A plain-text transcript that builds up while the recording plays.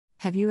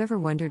Have you ever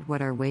wondered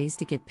what are ways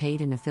to get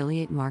paid in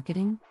affiliate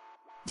marketing?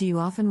 Do you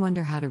often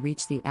wonder how to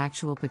reach the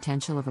actual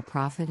potential of a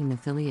profit in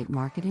affiliate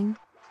marketing?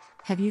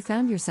 Have you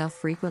found yourself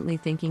frequently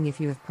thinking if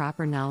you have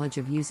proper knowledge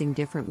of using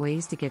different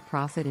ways to get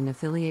profit in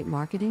affiliate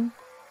marketing?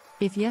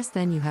 If yes,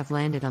 then you have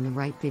landed on the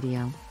right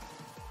video.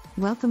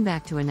 Welcome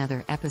back to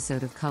another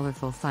episode of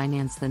Colorful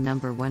Finance, the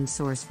 #1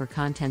 source for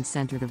content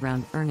centered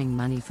around earning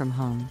money from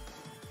home.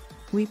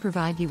 We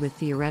provide you with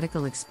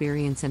theoretical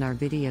experience in our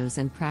videos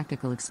and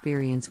practical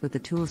experience with the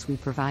tools we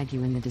provide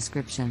you in the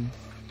description.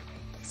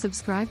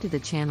 Subscribe to the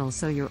channel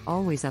so you're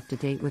always up to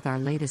date with our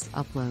latest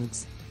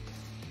uploads.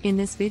 In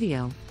this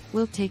video,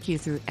 we'll take you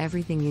through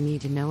everything you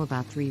need to know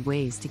about 3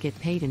 ways to get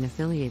paid in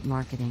affiliate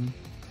marketing.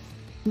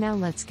 Now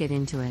let's get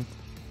into it.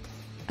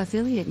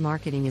 Affiliate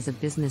marketing is a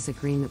business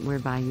agreement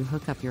whereby you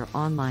hook up your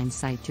online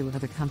site to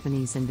other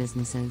companies and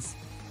businesses.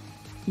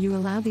 You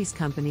allow these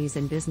companies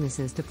and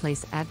businesses to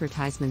place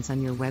advertisements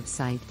on your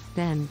website.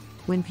 Then,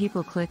 when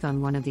people click on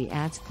one of the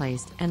ads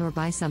placed and/or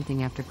buy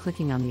something after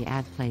clicking on the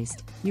ad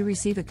placed, you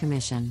receive a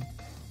commission.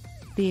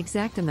 The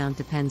exact amount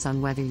depends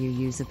on whether you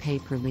use a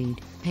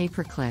pay-per-lead,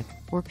 pay-per-click,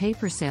 or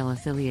pay-per-sale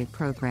affiliate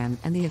program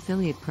and the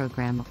affiliate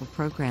program or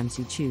programs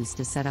you choose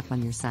to set up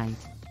on your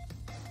site.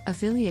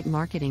 Affiliate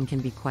marketing can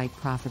be quite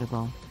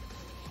profitable.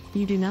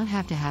 You do not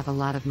have to have a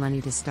lot of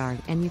money to start,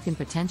 and you can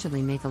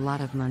potentially make a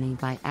lot of money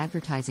by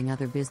advertising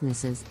other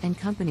businesses and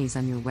companies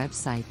on your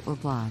website or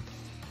blog.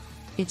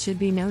 It should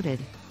be noted,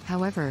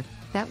 however,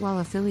 that while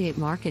affiliate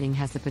marketing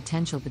has the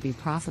potential to be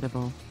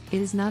profitable, it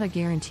is not a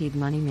guaranteed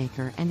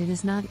moneymaker and it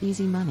is not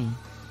easy money.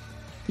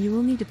 You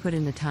will need to put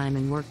in the time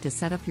and work to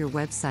set up your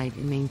website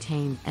and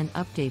maintain and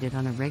update it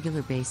on a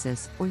regular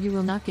basis, or you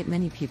will not get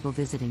many people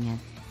visiting it.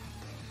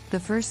 The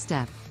first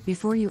step,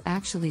 before you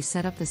actually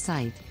set up the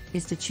site,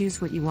 is to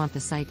choose what you want the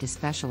site to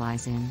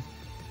specialize in.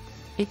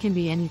 It can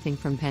be anything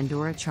from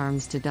Pandora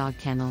charms to dog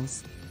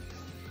kennels.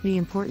 The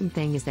important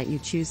thing is that you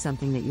choose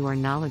something that you are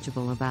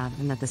knowledgeable about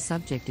and that the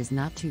subject is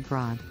not too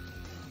broad.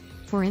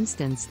 For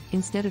instance,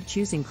 instead of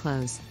choosing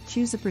clothes,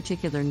 choose a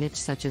particular niche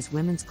such as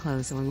women's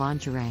clothes or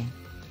lingerie.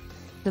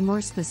 The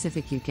more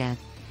specific you get,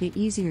 the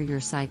easier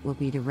your site will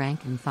be to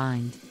rank and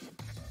find.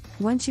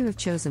 Once you have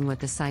chosen what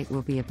the site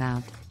will be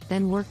about,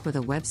 then work with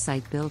a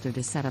website builder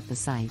to set up the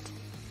site.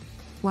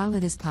 While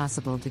it is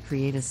possible to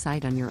create a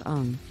site on your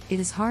own, it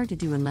is hard to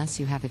do unless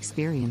you have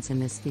experience in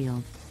this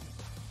field.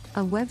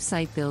 A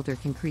website builder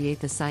can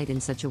create the site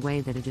in such a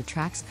way that it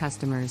attracts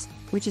customers,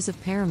 which is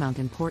of paramount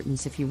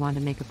importance if you want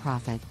to make a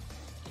profit.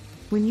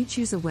 When you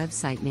choose a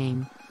website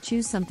name,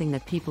 choose something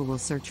that people will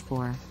search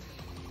for.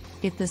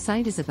 If the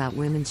site is about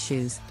women's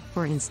shoes,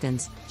 for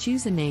instance,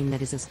 choose a name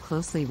that is as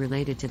closely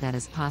related to that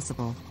as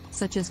possible,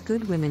 such as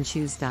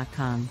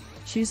GoodWomenShoes.com,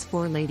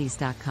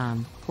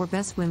 ShoesForLadies.com, or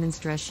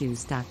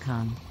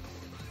BestWomen'sDressShoes.com.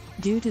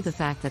 Due to the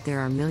fact that there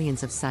are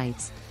millions of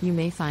sites, you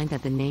may find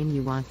that the name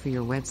you want for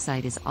your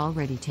website is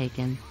already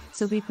taken,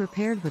 so be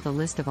prepared with a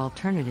list of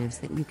alternatives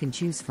that you can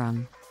choose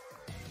from.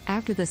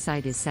 After the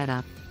site is set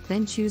up,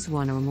 then choose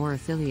one or more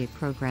affiliate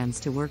programs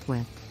to work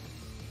with.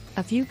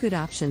 A few good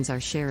options are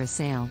Share a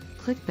Sale,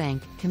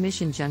 ClickBank,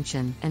 Commission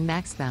Junction, and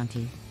Max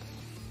Bounty.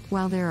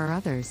 While there are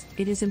others,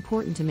 it is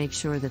important to make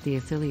sure that the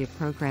affiliate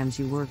programs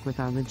you work with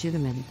are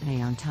legitimate and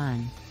pay on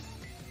time.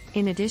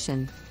 In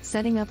addition,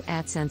 setting up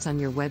AdSense on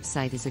your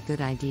website is a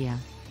good idea.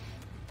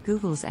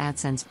 Google's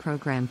AdSense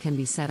program can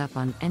be set up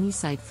on any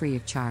site free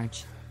of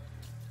charge.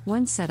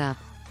 Once set up,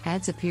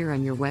 ads appear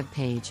on your web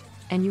page,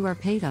 and you are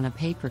paid on a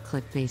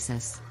pay-per-click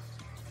basis.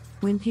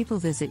 When people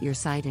visit your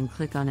site and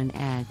click on an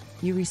ad,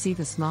 you receive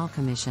a small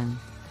commission.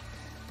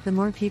 The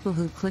more people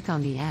who click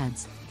on the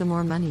ads, the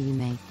more money you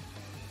make.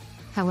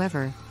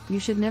 However, you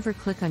should never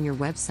click on your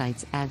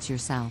website's ads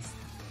yourself.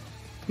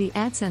 The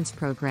AdSense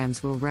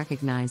programs will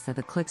recognize that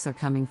the clicks are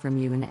coming from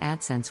you and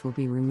AdSense will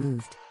be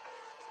removed.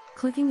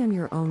 Clicking on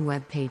your own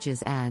web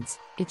page's ads,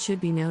 it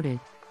should be noted,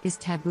 is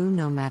taboo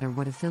no matter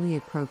what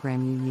affiliate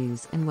program you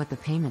use and what the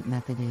payment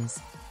method is.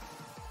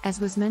 As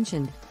was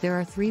mentioned, there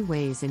are 3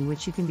 ways in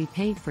which you can be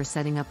paid for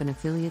setting up an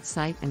affiliate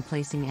site and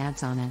placing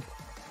ads on it.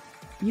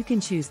 You can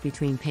choose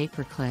between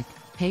pay-per-click,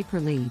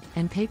 pay-per-lead,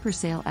 and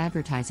pay-per-sale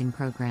advertising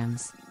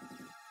programs.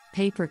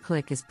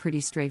 Pay-per-click is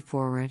pretty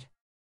straightforward.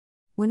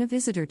 When a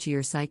visitor to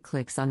your site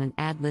clicks on an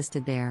ad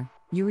listed there,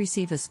 you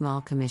receive a small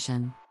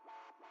commission.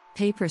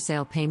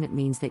 Pay-per-sale payment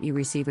means that you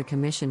receive a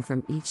commission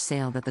from each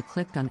sale that the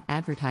clicked-on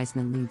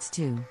advertisement leads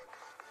to.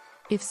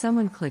 If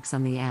someone clicks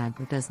on the ad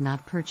but does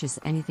not purchase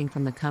anything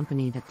from the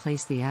company that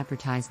placed the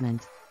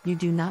advertisement, you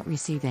do not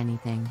receive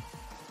anything.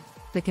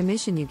 The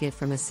commission you get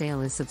from a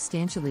sale is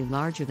substantially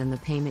larger than the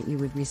payment you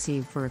would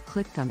receive for a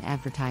clicked-on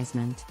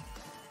advertisement.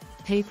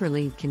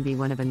 Pay-per-lead can be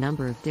one of a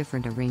number of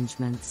different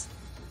arrangements.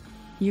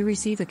 You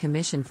receive a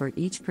commission for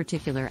each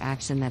particular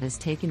action that is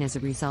taken as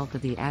a result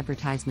of the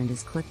advertisement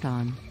is clicked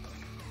on.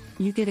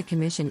 You get a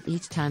commission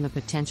each time a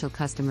potential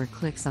customer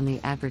clicks on the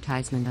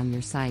advertisement on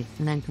your site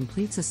and then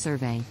completes a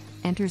survey,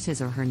 enters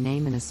his or her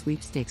name in a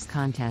sweepstakes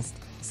contest,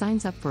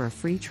 signs up for a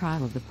free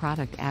trial of the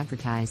product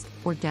advertised,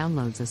 or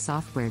downloads a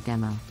software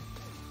demo.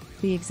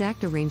 The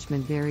exact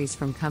arrangement varies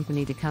from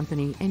company to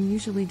company and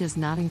usually does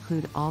not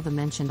include all the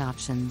mentioned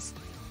options.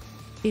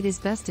 It is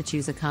best to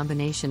choose a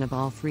combination of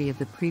all three of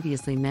the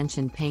previously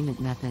mentioned payment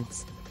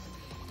methods.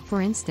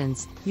 For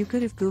instance, you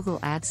could have Google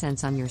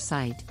AdSense on your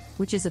site,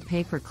 which is a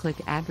pay-per-click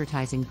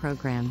advertising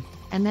program,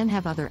 and then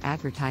have other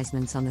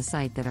advertisements on the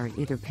site that are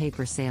either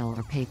pay-per-sale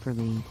or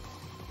pay-per-lead.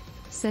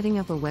 Setting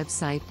up a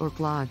website or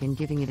blog and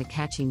giving it a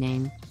catchy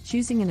name,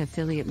 choosing an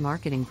affiliate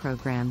marketing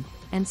program,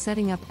 and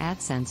setting up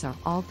AdSense are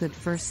all good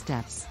first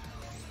steps.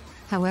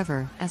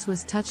 However, as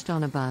was touched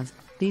on above,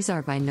 these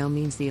are by no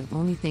means the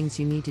only things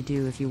you need to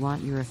do if you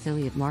want your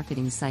affiliate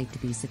marketing site to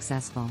be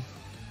successful.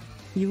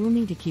 You will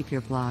need to keep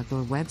your blog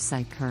or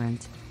website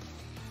current.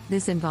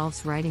 This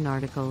involves writing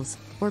articles,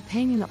 or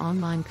paying an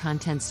online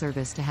content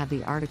service to have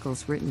the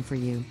articles written for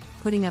you,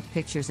 putting up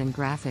pictures and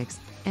graphics,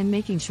 and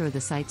making sure the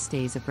site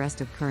stays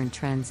abreast of current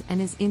trends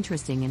and is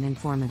interesting and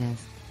informative.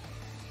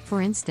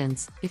 For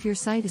instance, if your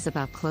site is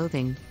about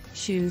clothing,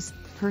 shoes,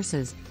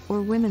 purses,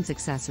 or women's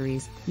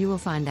accessories, you will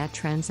find that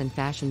trends and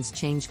fashions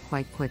change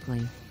quite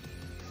quickly.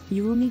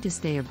 You will need to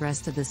stay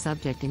abreast of the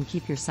subject and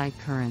keep your site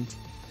current.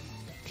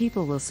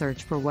 People will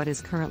search for what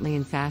is currently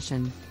in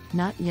fashion,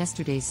 not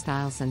yesterday's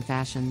styles and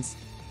fashions.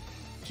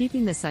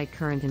 Keeping the site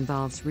current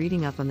involves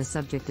reading up on the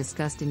subject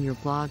discussed in your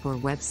blog or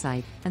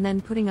website, and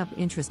then putting up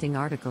interesting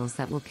articles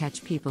that will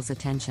catch people's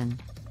attention.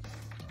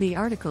 The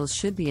articles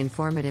should be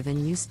informative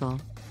and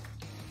useful.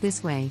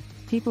 This way,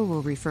 people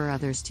will refer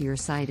others to your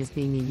site as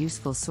being a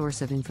useful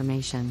source of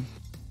information.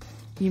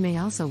 You may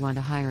also want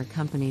to hire a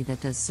company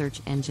that does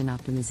search engine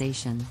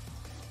optimization.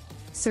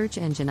 Search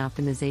engine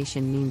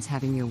optimization means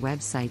having your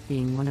website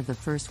being one of the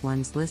first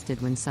ones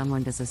listed when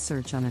someone does a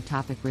search on a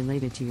topic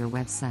related to your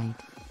website.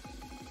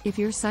 If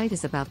your site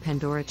is about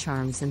Pandora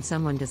charms and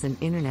someone does an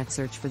internet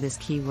search for this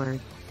keyword,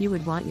 you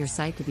would want your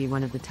site to be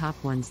one of the top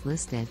ones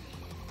listed.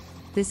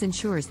 This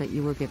ensures that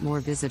you will get more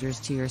visitors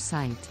to your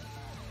site.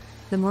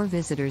 The more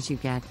visitors you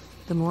get,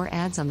 the more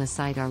ads on the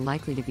site are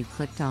likely to be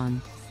clicked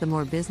on, the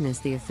more business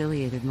the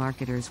affiliated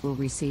marketers will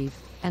receive,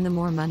 and the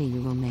more money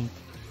you will make.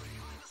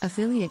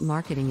 Affiliate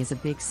marketing is a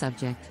big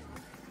subject.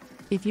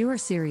 If you are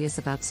serious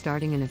about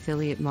starting an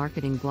affiliate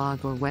marketing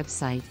blog or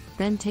website,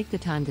 then take the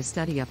time to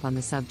study up on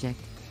the subject.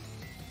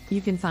 You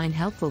can find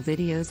helpful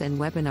videos and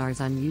webinars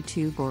on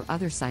YouTube or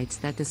other sites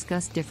that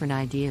discuss different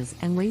ideas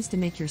and ways to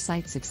make your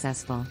site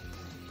successful.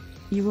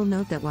 You will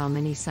note that while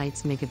many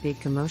sites make a big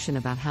commotion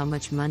about how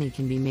much money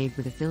can be made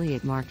with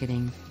affiliate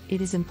marketing,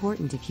 it is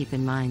important to keep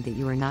in mind that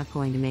you are not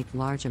going to make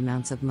large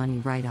amounts of money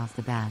right off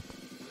the bat.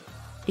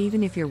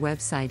 Even if your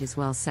website is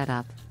well set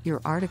up,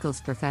 your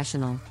articles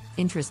professional,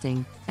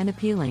 interesting, and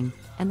appealing,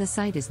 and the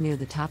site is near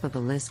the top of a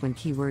list when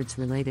keywords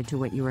related to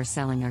what you are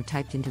selling are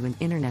typed into an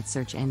internet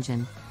search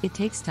engine, it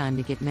takes time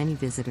to get many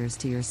visitors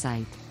to your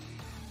site.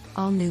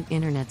 All new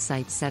internet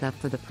sites set up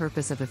for the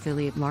purpose of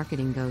affiliate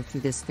marketing go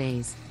through this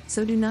phase,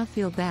 so do not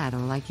feel bad or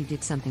like you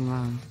did something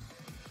wrong.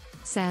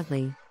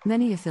 Sadly,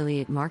 many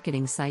affiliate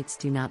marketing sites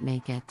do not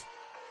make it.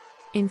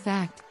 In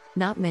fact,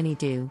 not many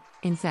do,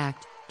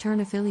 turn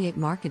affiliate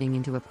marketing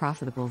into a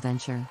profitable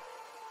venture.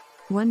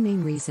 One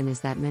main reason is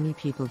that many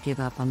people give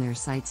up on their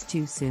sites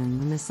too soon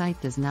when the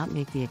site does not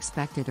make the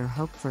expected or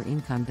hoped for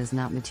income does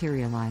not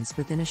materialize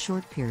within a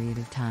short period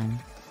of time.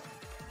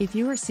 If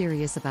you are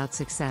serious about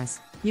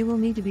success, you will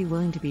need to be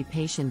willing to be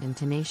patient and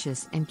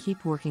tenacious and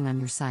keep working on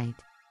your site.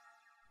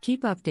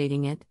 Keep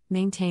updating it,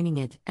 maintaining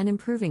it, and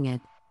improving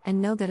it,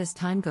 and know that as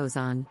time goes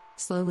on,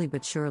 slowly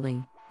but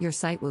surely, your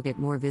site will get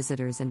more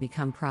visitors and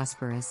become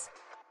prosperous.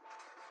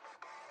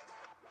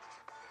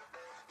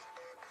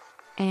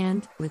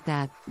 And, with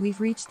that, we've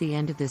reached the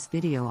end of this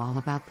video all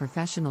about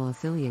professional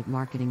affiliate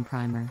marketing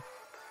primer.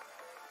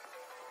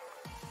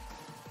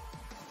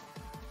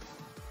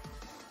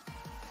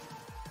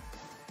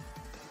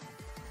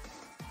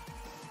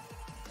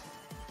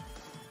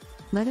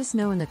 Let us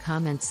know in the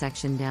comments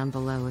section down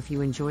below if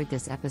you enjoyed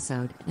this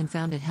episode and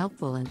found it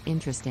helpful and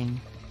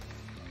interesting.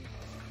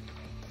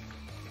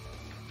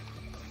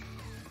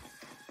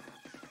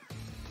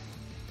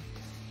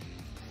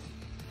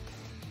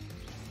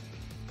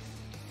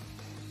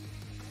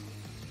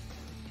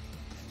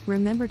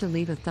 Remember to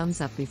leave a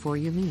thumbs up before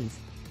you leave.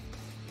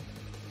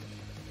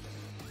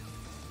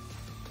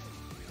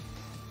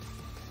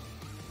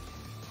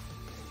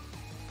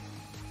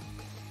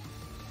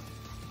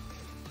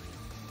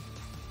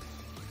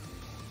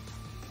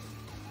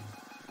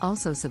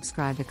 Also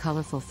subscribe to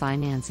Colorful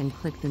Finance and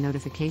click the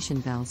notification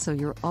bell so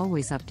you're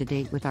always up to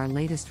date with our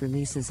latest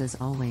releases as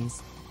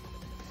always.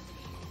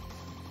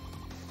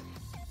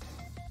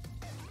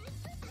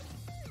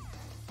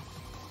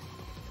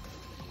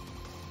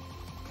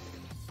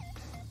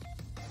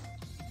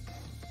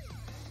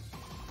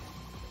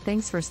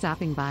 Thanks for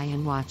stopping by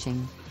and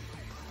watching.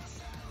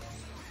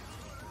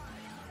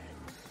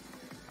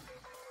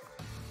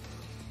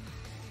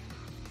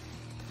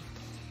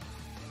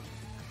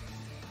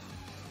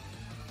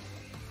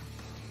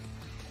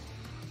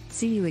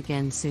 See you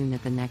again soon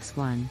at the next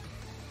one.